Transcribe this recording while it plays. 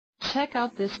Check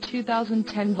out this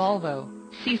 2010 Volvo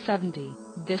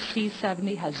C70. This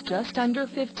C70 has just under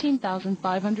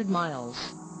 15,500 miles.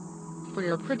 For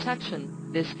your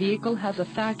protection, this vehicle has a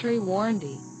factory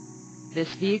warranty.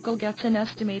 This vehicle gets an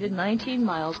estimated 19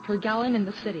 miles per gallon in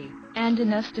the city, and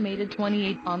an estimated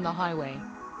 28 on the highway.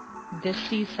 This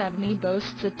C70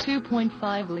 boasts a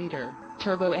 2.5-liter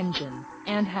turbo engine,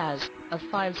 and has a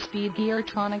 5-speed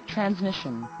Geartronic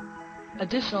transmission.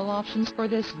 Additional options for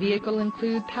this vehicle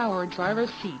include power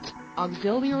driver's seat,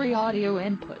 auxiliary audio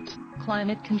input,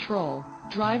 climate control,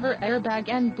 driver airbag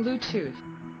and Bluetooth.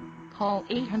 Call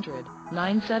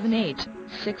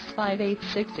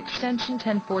 800-978-6586 extension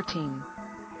 1014.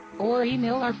 Or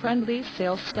email our friendly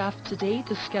sales staff today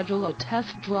to schedule a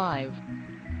test drive.